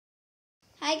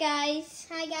Hi guys.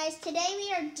 Hi guys, today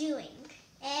we are doing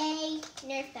a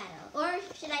Nerf battle, or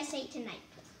should I say tonight?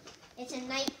 It's a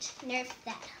night Nerf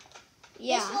battle.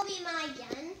 Yeah. This will be my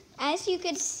gun. As you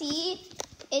can see,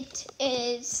 it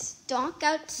is dark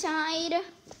outside.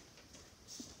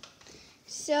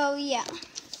 So yeah.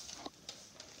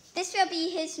 This will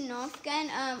be his Nerf gun.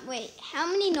 Wait, how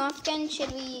many Nerf guns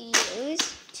should we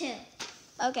use? 2.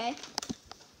 Okay.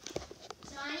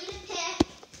 So I need to pick.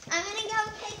 I'm gonna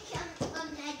go pick a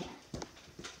Mega.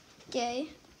 Okay.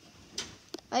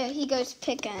 Oh, he goes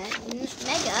pick a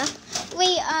Mega.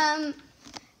 Wait,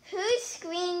 whose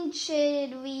screen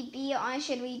should we be on?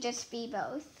 Should we just be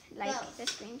both? Like both. the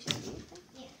screen should be both?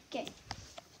 Yeah. Okay.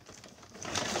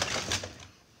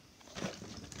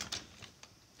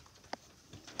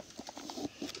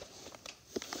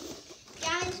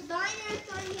 Guys, buy Nerf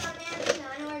guns on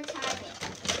Amazon or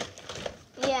Target.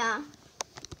 Yeah.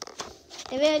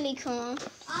 They're really cool.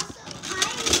 Also, I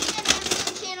have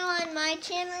a channel on my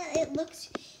channel.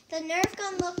 The Nerf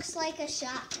gun looks like a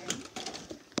shotgun.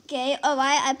 Okay. Oh,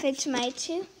 I picked my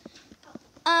two.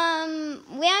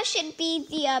 Where should be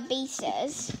the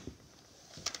bases?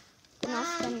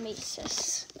 Nerf gun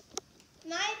bases.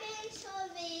 My base will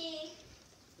be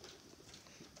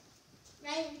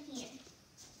right in here.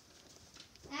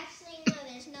 Actually, no,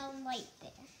 there's no light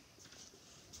there.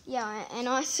 Yeah, and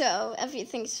also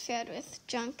everything's filled with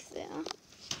junk there.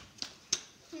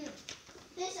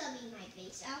 This will be my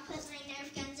base. I'll put my Nerf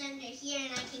guns under here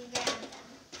and I can grab them.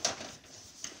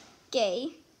 Okay.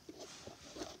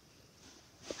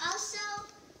 Also,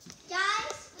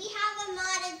 guys, we have a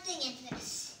modded thing in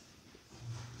this.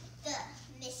 The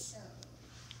missile.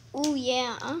 Oh,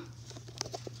 yeah.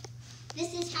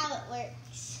 This is how it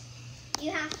works.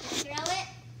 You have to throw it.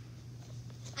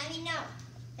 I mean, no,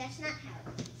 that's not how it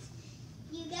works.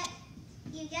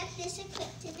 You get this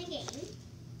equipped in the game.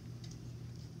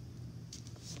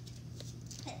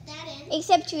 Put that in.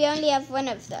 Except we only have one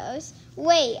of those.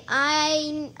 Wait,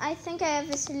 I think I have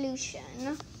a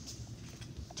solution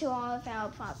to all of our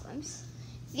problems.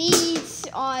 These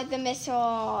are the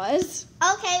missiles.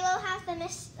 Okay, we'll have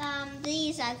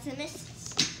these as the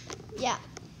missiles. Yeah.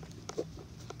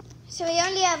 So we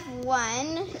only have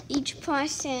one. Each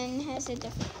person has a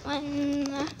different one.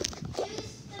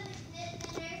 Choose the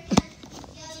Nerf gun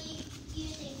you're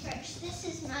using first. This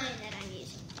is mine that I'm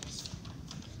using first.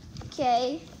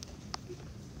 Okay.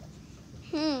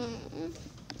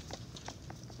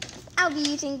 I'll be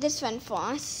using this one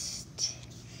first.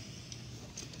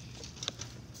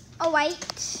 Oh wait,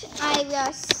 I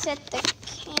will set the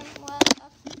camera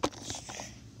up.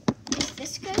 Is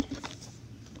this good?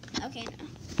 Okay, no.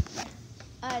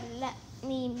 Let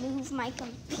me move my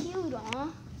computer,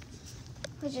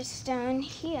 which is down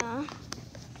here.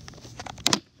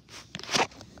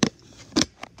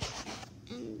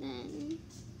 And then,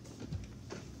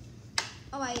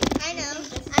 oh wait. I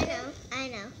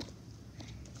know.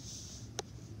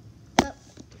 Oh.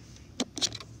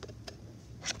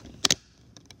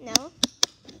 No.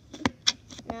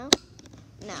 No.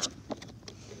 No.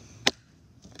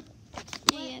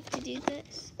 Now you have to do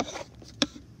this.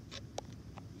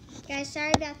 Guys,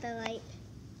 sorry about the light.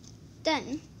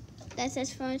 Done. That's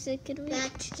as far as it could reach.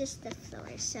 That's just the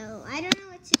floor, so I don't know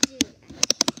what to do.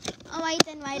 Oh wait,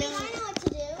 then I know what to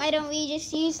do. why don't we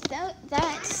just use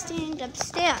that stand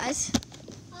upstairs?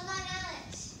 Hold on,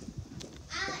 Alex.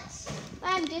 Alex.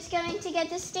 I'm just going to get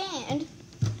the stand.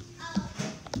 Oh.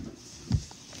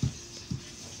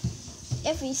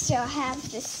 If we still have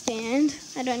the stand.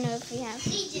 I don't know if we have.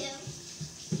 We do.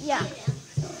 Yeah. We do.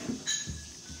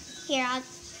 Here,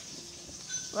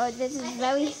 Well, this is I think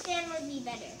very... this stand would be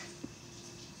better.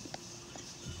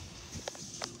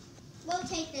 We'll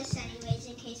take this anyways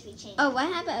in case we change. Oh, what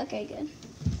happened? Okay, good.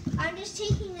 I'm just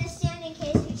taking this stand in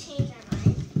case we change our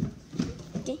mind.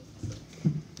 Okay.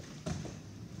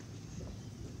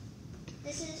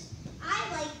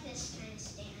 I like this kind of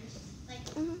stand. Like,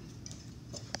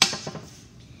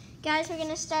 Guys, we're going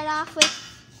to start off with...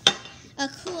 a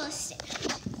cool stand.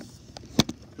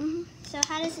 So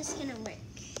how does this gonna work?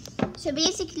 So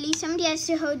basically, somebody has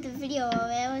to hold the video or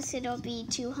else it'll be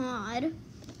too hard.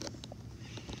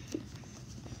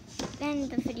 Then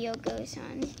the video goes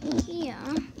on here.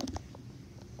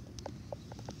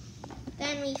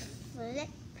 Then we flip.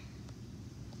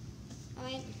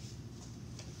 Alright.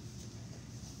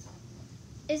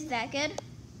 Is that good?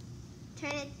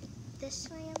 Turn it this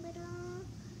way a little.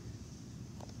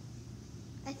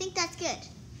 I think that's good.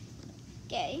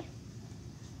 Okay.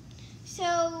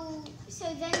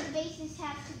 So then the bases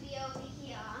have to be over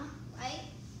here, right?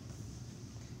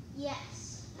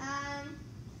 Yes.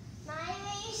 My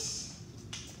base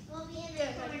will be in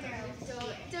the corner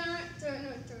over here.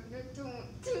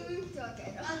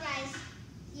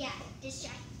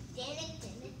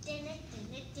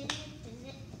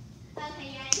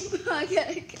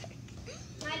 Okay.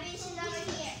 My base is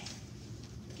over here.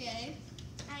 Okay.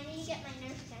 I need to get my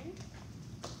Nerf gun.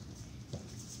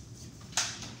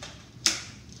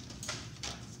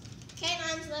 Okay,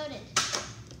 mine's loaded.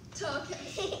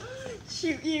 Okay.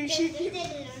 Shoot you, shoot you.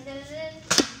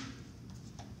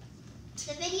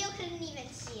 The video couldn't even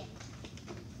see it.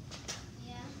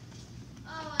 Yeah.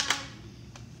 Oh, wow.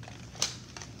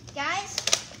 Guys,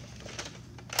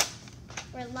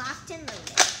 we're locked and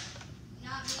loaded.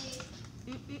 Not me.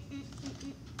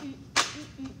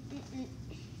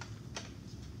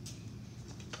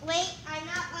 Wait, I'm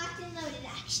not locked and loaded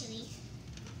actually.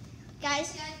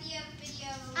 Guys,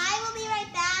 Video. I will be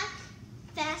right back.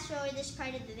 Fast forward this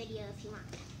part of the video if you want.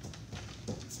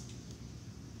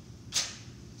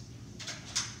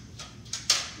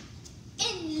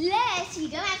 Unless you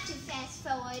don't have to fast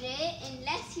forward it,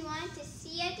 unless you want to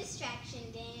see a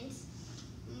distraction dance.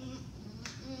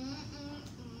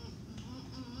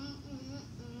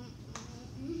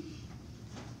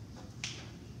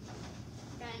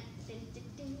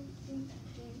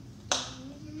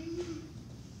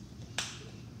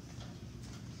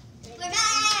 We're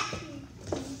back!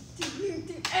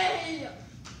 Hey!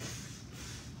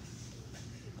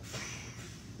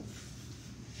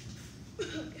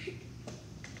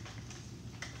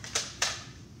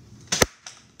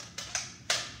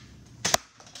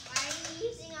 Why are you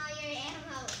using all your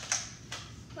ammo?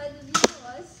 For the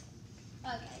viewers.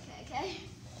 Okay.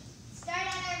 Start at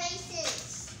our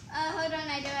bases. Hold on,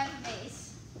 I don't have a base.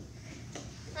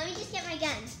 Let me just get my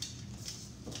gun.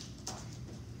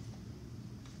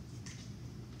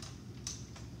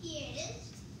 Here it is.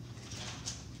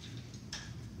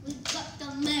 We got the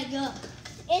mega.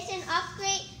 It's an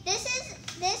upgrade. This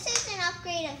is an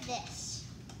upgrade of this.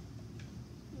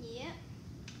 Yep.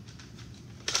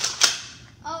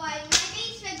 Oh, my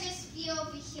base would just be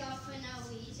over here for no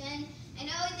reason. I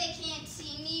know they can't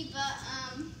see me, but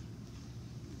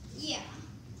yeah.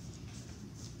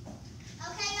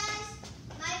 Okay, guys.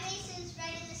 My base is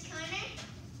right in this corner.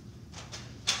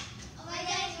 Oh my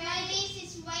God, my base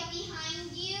is right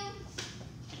behind you.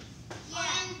 Yeah.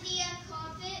 On the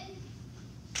carpet.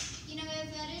 You know where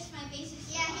that is? My base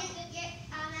is. Yeah, on the carpet.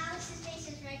 Alex's base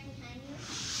is right behind you.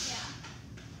 Yeah.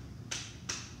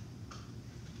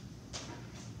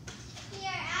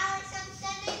 Here, Alex, I'm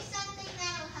sending something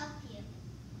that'll help you.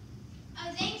 Oh,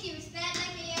 thank you. Is that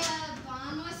like a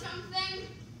bomb or something?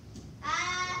 I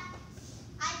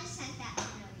just sent that for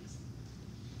no reason.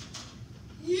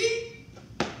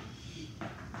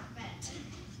 But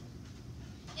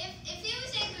if it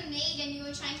was a grenade and you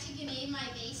were trying to grenade my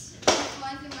base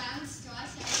before the round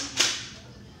starts, I would just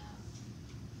blow it up.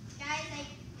 Guys,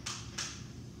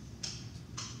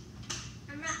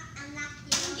 I'm not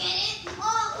You get it?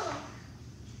 Oh!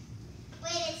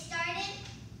 Wait, it started?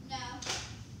 No.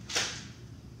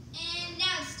 And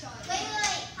now it's started. Wait,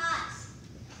 pause.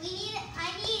 I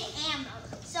need ammo.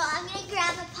 So I'm gonna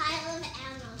grab a pile of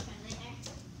ammo from there.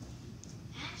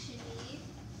 Actually,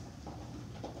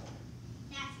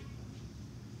 That's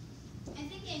I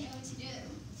think I know what to do.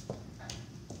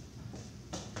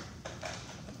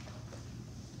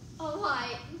 Oh, why?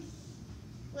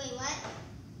 Wait, what?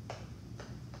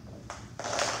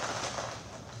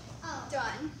 Oh,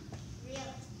 Done.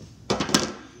 really?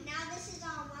 Now this is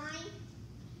all mine.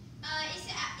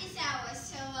 It's ours,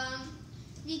 so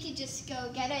we could just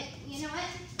go get it. You know what?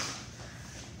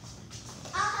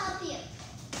 I'll help you.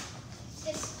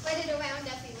 Just spread it around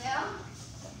everywhere.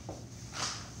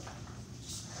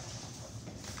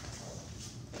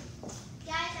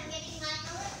 Guys, I'm getting my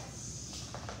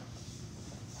bullets.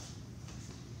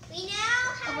 We now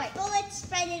have wait. bullets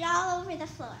spread all over the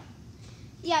floor.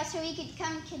 Yeah, so we could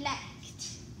come collect.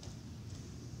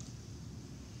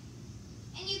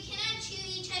 And you cannot shoot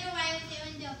each other while they're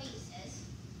in their bases.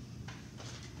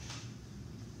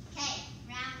 Okay,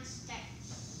 round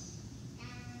starts.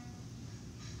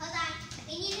 Hold on,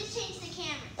 we need to change the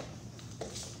camera.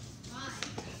 Why?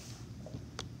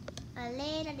 A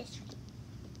little this way.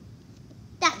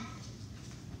 Done.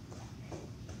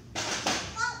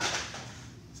 Oh.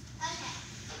 Okay.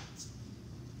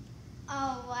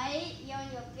 Alright, you're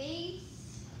on your base.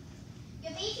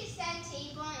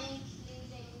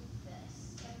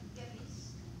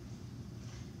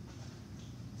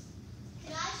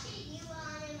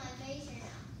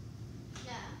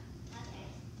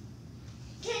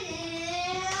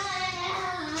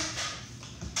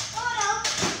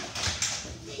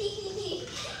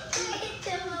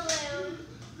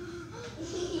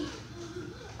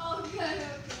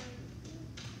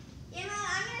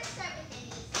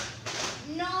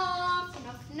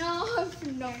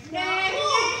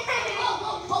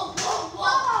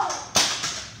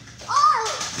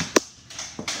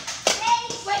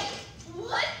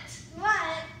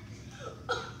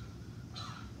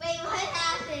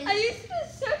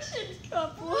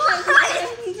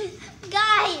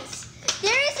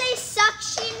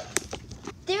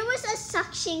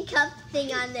 suction cup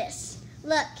thing on this.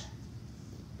 Look.